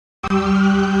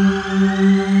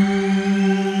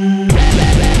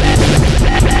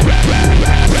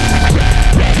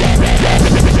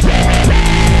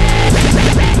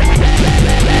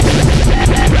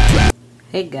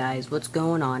what's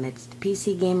going on? It's the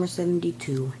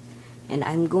ThePCGamer72, and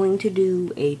I'm going to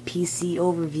do a PC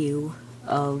overview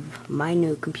of my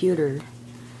new computer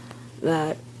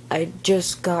that I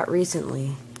just got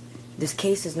recently. This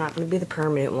case is not going to be the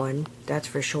permanent one, that's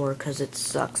for sure, because it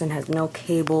sucks and has no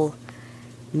cable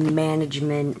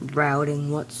management routing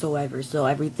whatsoever, so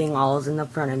everything all is in the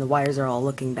front and the wires are all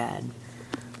looking bad.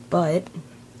 But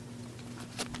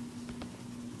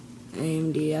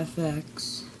AMD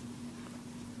FX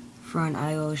front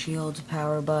I/O shields,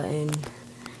 power button.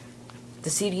 The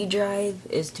CD drive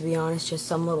is, to be honest, just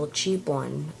some little cheap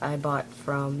one I bought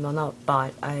from, well, not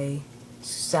bought, I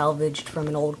salvaged from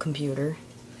an old computer.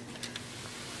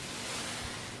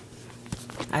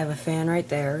 I have a fan right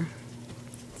there.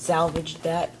 Salvaged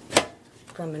that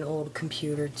from an old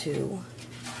computer too.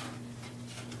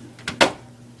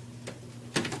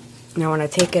 Now when I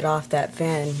take it off, that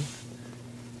fan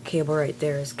cable right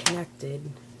there is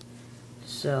connected.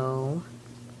 So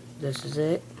this is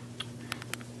it.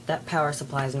 That power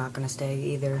supply is not going to stay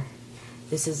either.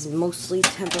 This is mostly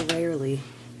temporarily.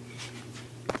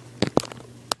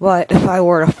 But if I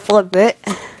were to flip it,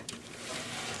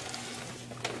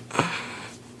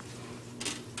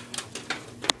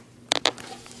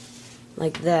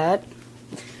 like that.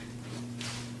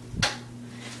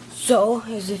 So,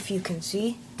 as if you can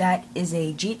see, that is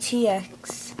a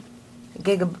GTX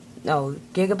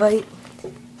Gigabyte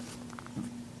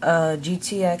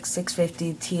GTX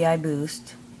 650 Ti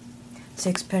boost,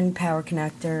 6-pin power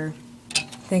connector. I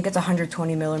think it's a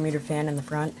 120mm fan in the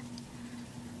front,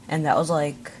 and that was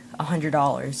like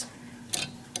 $100.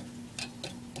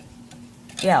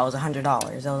 Yeah, it was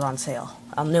 $100. It was on sale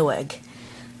on Newegg.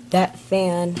 That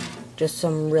fan, just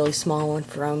some really small one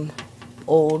from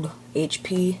old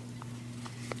HP.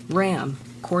 RAM,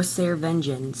 Corsair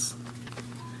Vengeance.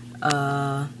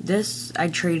 This, I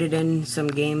traded in some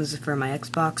games for my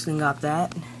Xbox and got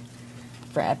that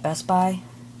at Best Buy.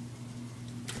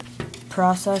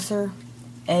 Processor,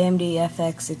 AMD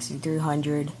FX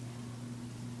 6300.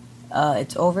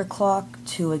 It's overclocked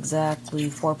to exactly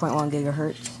 4.1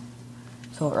 gigahertz,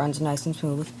 so it runs nice and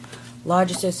smooth.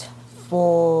 Largest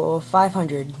for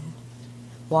 500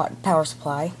 watt power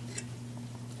supply.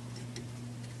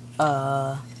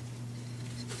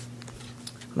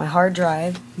 My hard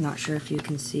drive, not sure if you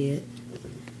can see it,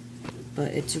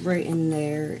 but it's right in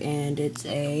there, and it's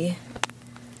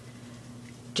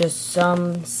just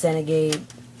some Senegate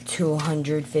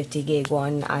 250 gig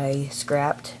one I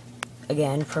scrapped,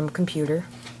 again, from a computer.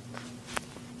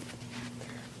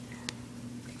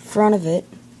 Front of it,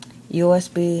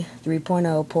 USB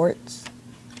 3.0 ports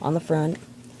on the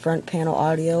front panel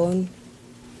audio and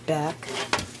back,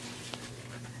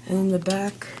 and the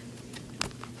back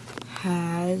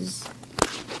has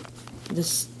the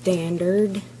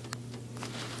standard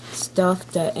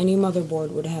stuff that any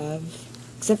motherboard would have,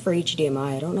 except for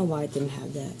HDMI. I don't know why it didn't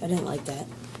have that. I didn't like that.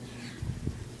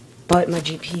 But my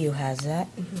GPU has that.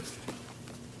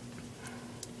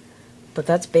 But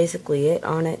that's basically it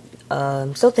on it.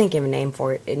 I'm still thinking of a name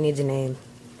for it. It needs a name.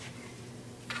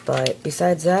 But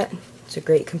besides that, it's a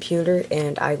great computer,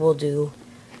 and I will do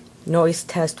noise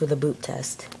test with a boot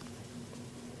test.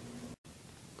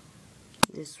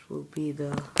 This will be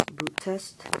the boot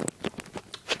test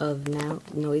of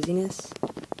noisiness.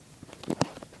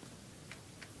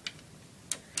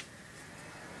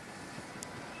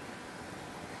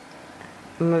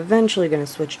 I'm eventually going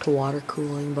to switch to water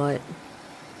cooling, but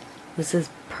this is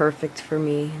perfect for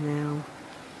me now.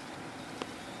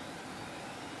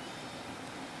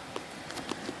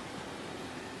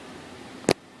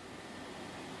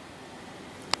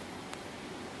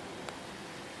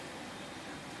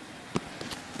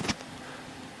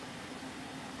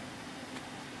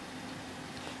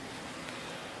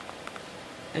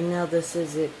 And now this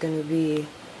is it going to be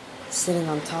sitting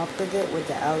on top of it with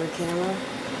the outer camera.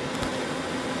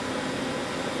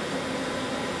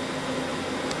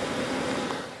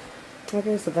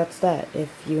 Okay, so that's that. If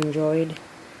you enjoyed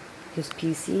this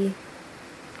PC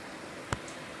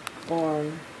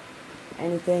or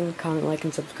anything, comment, like,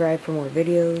 and subscribe for more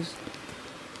videos.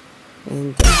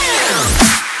 And